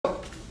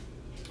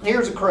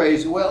Here's a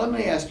crazy, well, let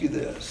me ask you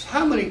this.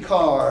 How many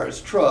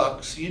cars,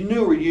 trucks,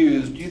 new or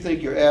used, do you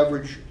think your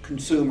average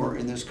consumer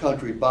in this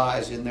country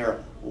buys in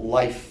their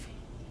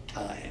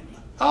lifetime?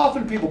 How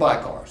often do people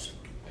buy cars?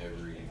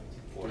 Every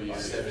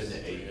 7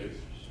 to 8 years.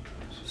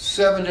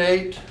 7 to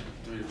 8?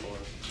 3 to 4.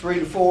 3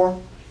 to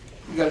 4?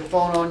 You got a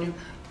phone on you?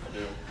 I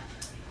do.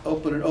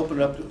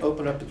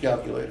 Open up the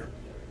calculator.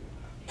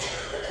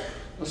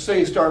 Let's say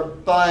you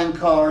start buying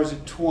cars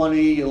at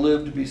 20, you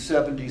live to be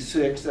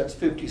 76, that's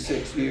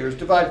 56 years.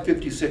 Divide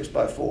 56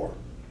 by 4.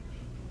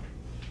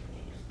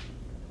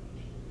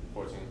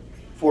 14.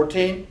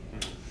 14?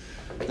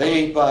 They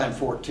ain't buying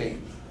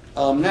 14.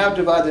 Now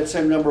divide that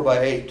same number by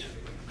 8.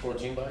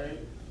 14 by 8?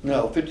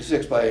 No,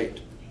 56 by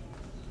 8.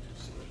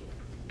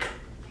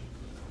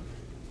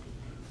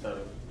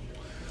 7.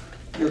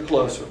 You're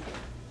closer.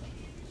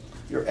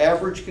 Your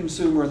average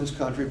consumer in this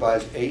country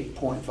buys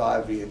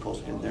 8.5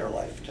 vehicles in their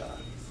lifetime.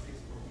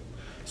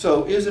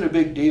 So is it a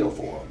big deal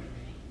for them?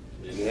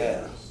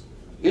 Yeah.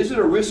 Is it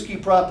a risky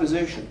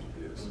proposition?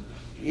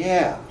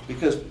 Yeah,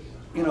 because,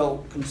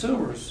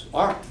 consumers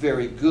aren't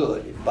very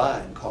good at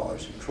buying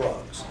cars and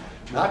trucks.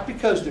 Not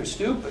because they're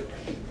stupid.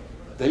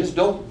 They just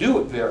don't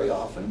do it very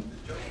often.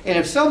 And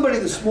if somebody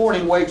this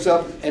morning wakes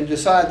up and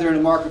decides they're in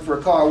the market for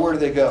a car, where do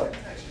they go?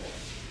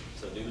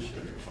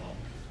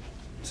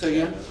 Say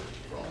again?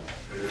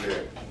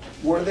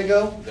 Where do they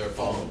go? Their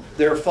phone.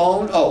 Their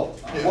phone? Oh,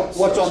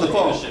 what's on the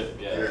phone?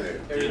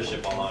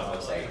 Dealership online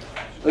website.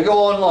 They go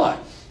online.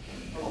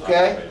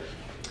 Okay?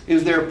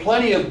 Is there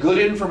plenty of good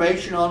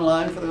information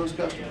online for those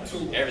customers?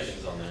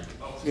 Everything's on there.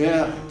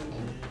 Yeah.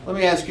 Let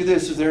me ask you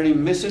this. Is there any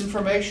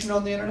misinformation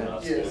on the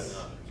internet?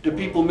 Yes. Do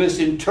people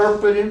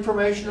misinterpret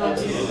information on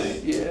the Absolutely.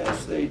 internet?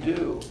 Yes, they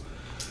do.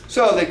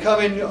 So they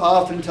come in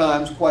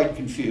oftentimes quite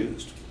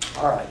confused.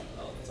 All right.